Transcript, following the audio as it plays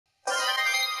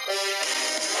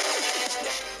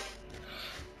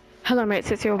Hello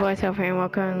mates, it's your boy Selfie and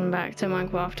welcome back to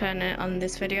Minecraft. And on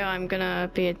this video I'm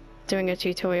gonna be doing a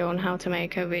tutorial on how to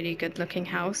make a really good looking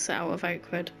house out of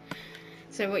oak wood.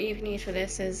 So what you need for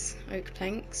this is oak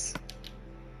planks,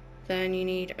 then you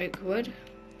need oak wood,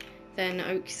 then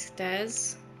oak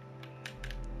stairs,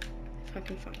 if I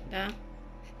can find that,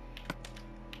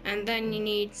 and then you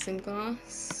need some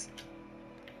glass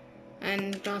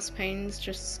and glass panes,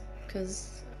 just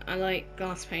because I like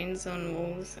glass panes on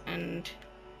walls, and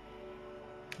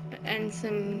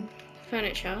some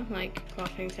furniture like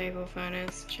crafting table,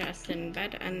 furnace, chest and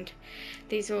bed, and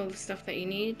these are all the stuff that you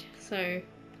need. So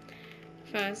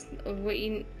first,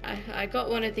 I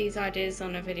got one of these ideas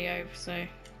on a video, so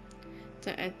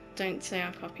don't say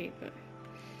I copied,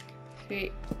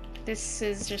 but this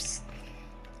is just,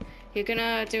 you're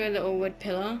gonna do a little wood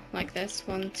pillar like this,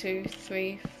 1, 2,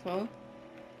 3, 4,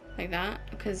 like that,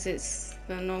 because it's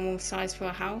the normal size for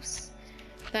a house.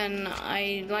 Then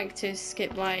I like to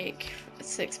skip like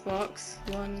 6 blocks,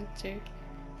 1, 2,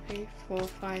 3, 4,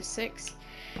 5, 6,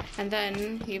 and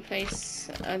then you place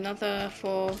another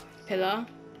 4 pillar,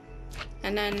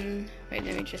 and then wait,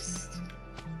 let me just,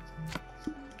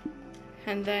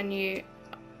 and then you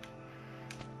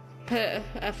put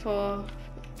a 4,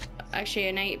 actually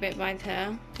an 8-bit by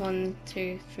there, 1,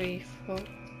 2, 3, 4,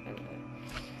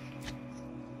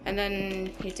 and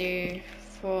then you do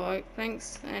 4 oak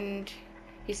planks, and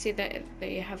you see that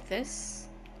you have this.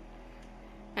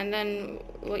 And then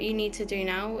what you need to do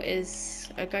now is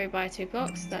go by 2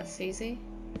 blocks. That's easy.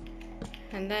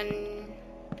 And then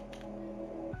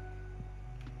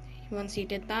once you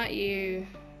did that, you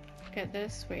get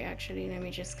this. Wait, actually, let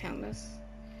me just count this.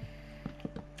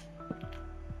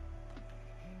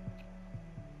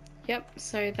 Yep,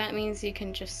 so that means you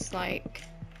can just like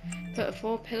put a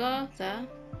 4 pillar there,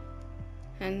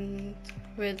 and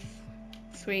with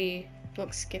 3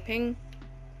 block skipping,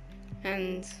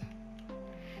 and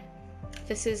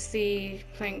this is the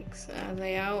planks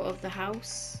layout of the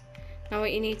house. Now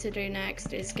what you need to do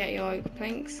next is get your oak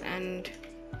planks and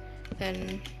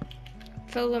then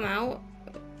fill them out,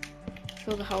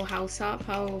 fill the whole house up.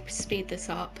 I'll speed this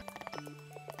up.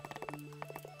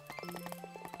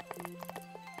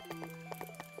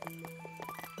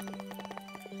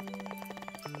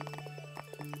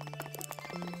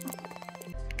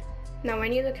 Now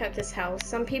when you look at this house,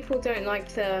 some people don't like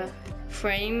the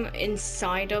frame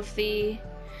inside of the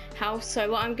house,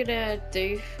 so what I'm gonna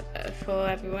do for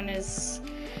everyone is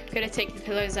I'm gonna take the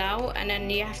pillows out, and then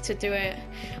you have to do it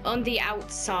on the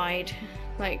outside,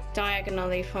 like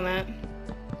diagonally from it.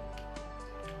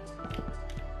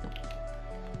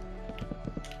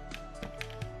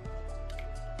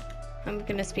 I'm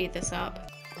gonna speed this up.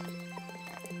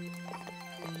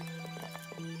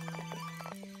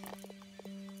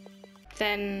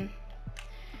 Then,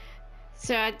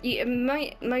 so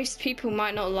most people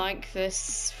might not like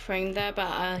this frame there,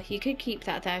 but you could keep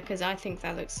that there because I think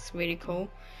that looks really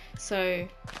cool. So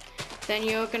then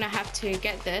you're gonna have to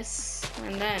get this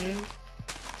and then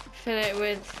fill it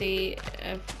with the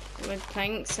with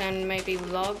planks and maybe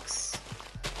logs.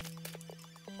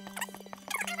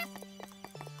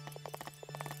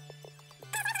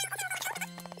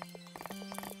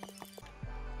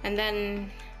 And then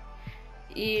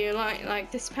you like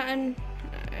this pattern.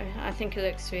 I think it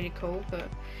looks really cool, but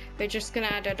we're just gonna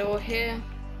add a door here.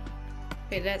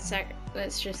 Wait,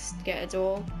 let's just get a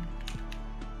door.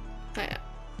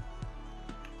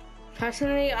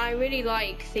 Personally, I really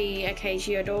like the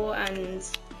acacia door and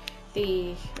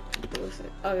the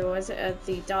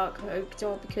the dark oak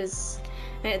door, because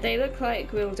they look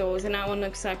like real doors, and that one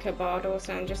looks like a bar door.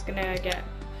 So I'm just gonna get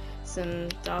some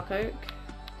dark oak,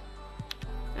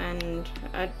 and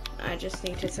I just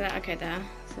need to set, okay, there.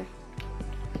 So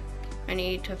I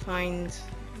need to find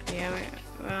the area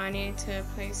where I need to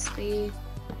place the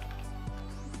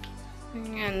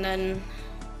thing, and then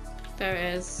there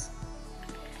it is.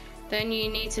 Then you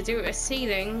need to do a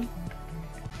ceiling,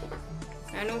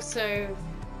 and also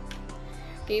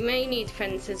you may need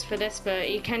fences for this, but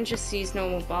you can just use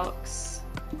normal blocks.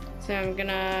 So I'm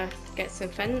gonna get some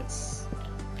fence.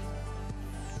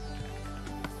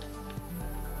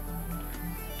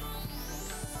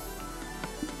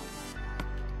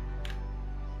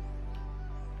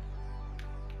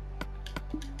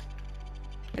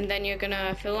 And then you're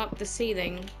gonna fill up the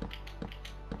ceiling.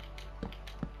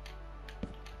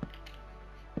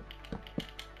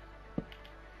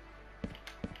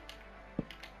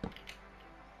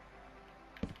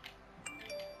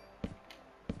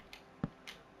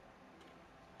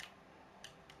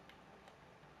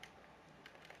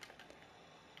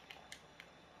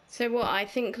 So what I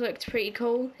think looked pretty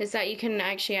cool is that you can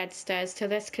actually add stairs to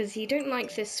this, because you don't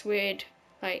like this weird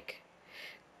like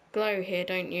glow here,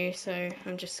 don't you? So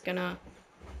I'm just gonna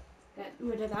get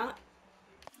rid of that.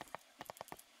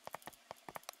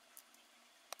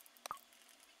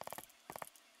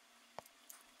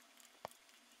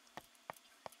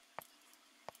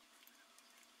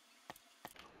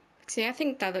 See, I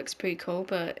think that looks pretty cool,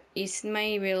 but you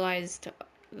may realise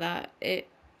that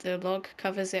the log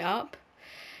covers it up.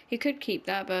 You could keep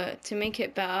that, but to make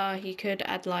it better, you could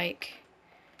add like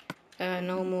a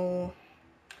normal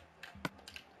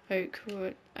oak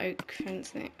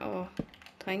fencing or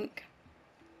plank.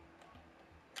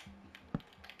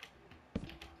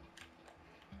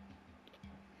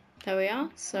 There we are.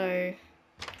 So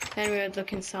then we would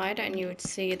look inside and you would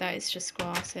see that it's just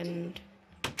glass and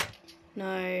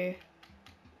no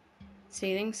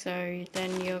ceiling. So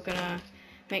then you're gonna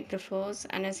make the floors,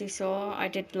 and as you saw, I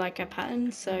did like a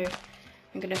pattern, so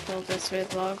I'm gonna fill this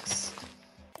with logs.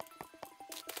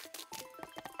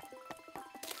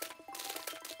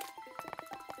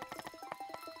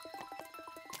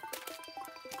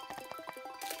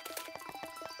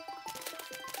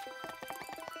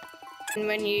 And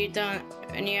when you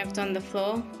have done the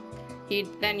floor,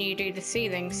 then you do the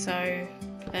ceiling. So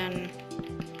then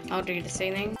I'll do the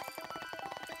ceiling.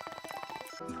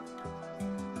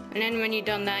 And then when you've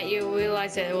done that, you'll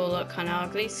realise it will look kind of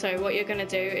ugly. So what you're going to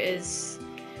do is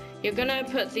you're going to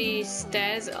put the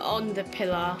stairs on the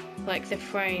pillar, like the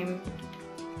frame.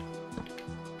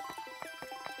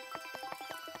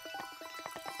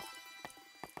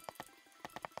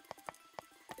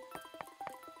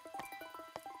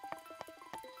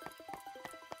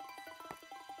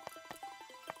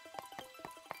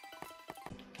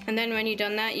 And then when you've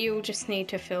done that, you'll just need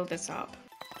to fill this up.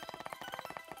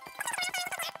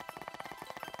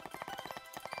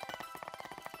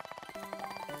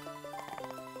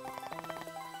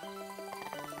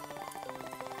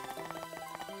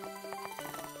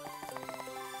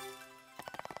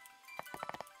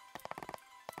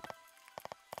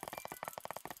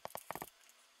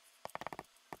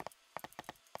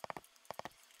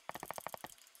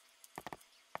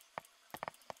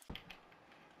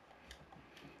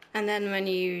 And then when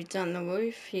you've done the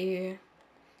roof, you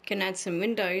can add some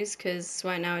windows, because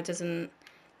right now it doesn't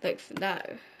look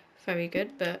that very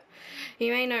good, but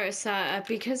you may notice that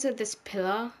because of this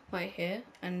pillar right here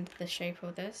and the shape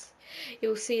of this,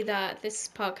 you'll see that this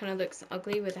part kind of looks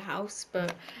ugly with the house.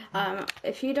 But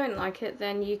if you don't like it,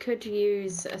 then you could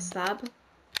use a slab,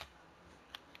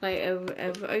 like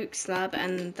a oak slab,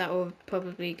 and that will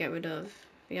probably get rid of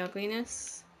the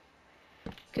ugliness,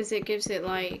 because it gives it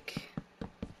like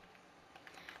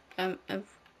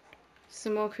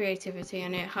some more creativity,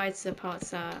 and it hides the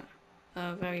parts that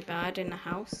are very bad in the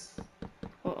house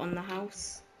or on the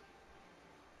house.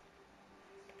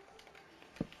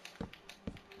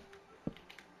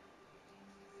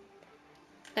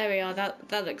 There we are,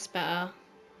 that looks better.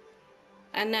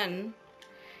 And then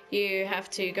you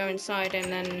have to go inside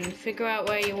and then figure out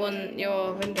where you want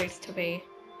your windows to be.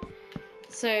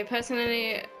 So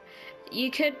personally, you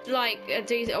could like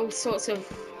do all sorts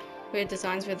of weird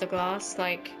designs with the glass,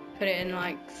 like put it in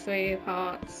like 3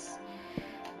 parts.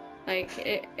 Like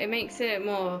it makes it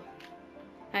more,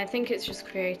 I think it's just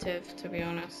creative, to be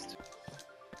honest.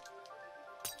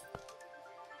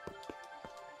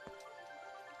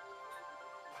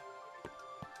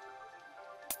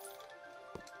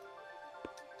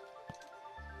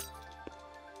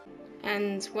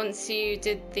 And once you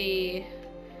did the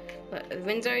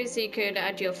windows, you could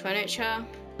add your furniture,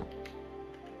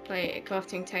 like a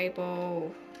crafting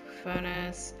table,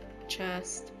 furnace,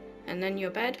 chest, and then your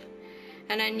bed.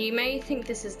 And then you may think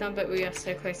this is done, but we are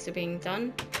so close to being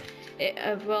done.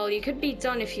 Well, you could be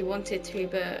done if you wanted to,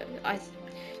 but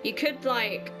you could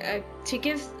like to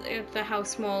give the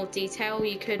house more detail,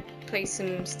 you could place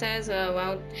some stairs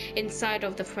around inside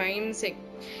of the frames.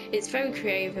 It's very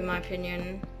creative in my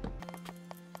opinion.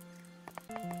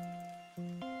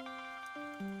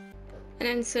 And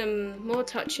then some more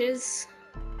touches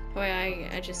where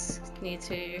I just need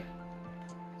to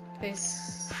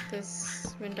place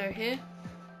this window here.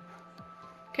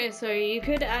 Okay, so you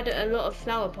could add a lot of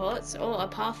flower pots or a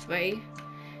pathway.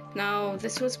 Now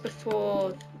this was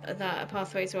before that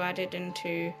pathways were added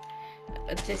into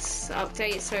this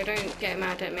update, so don't get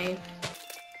mad at me.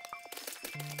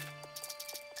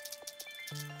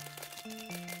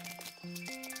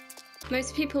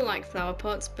 Most people like flower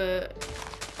pots, but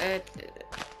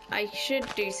I should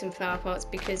do some flower pots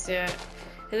because it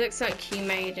looks like he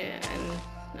made it, and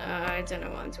I don't know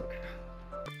what I'm talking about.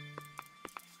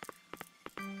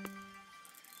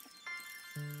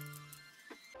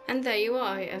 And there you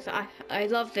are. I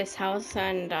love this house,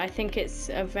 and I think it's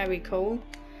very cool.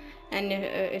 And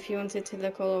if you wanted to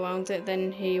look all around it,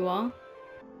 then here you are.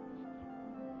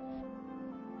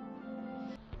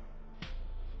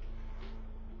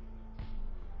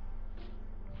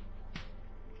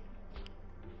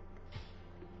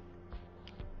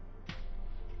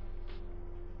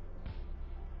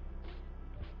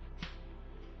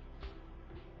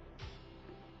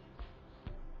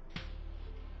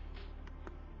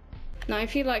 Now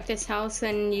if you like this house,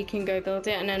 then you can go build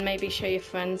it and then maybe show your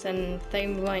friends, and they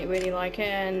might really like it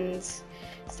and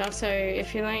stuff. So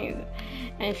if you like,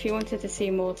 and if you wanted to see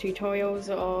more tutorials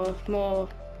or more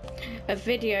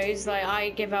videos, like I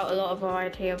give out a lot of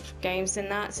variety of games in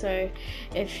that, so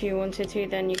if you wanted to,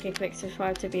 then you can click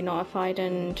subscribe to be notified.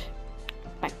 And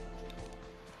bye.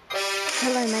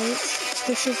 Hello mates,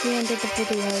 this is the end of the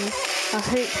video. I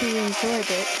hope you enjoyed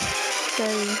it.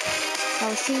 So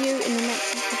I'll see you in the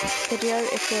next video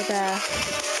if you're there.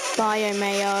 Bye,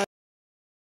 Omeo.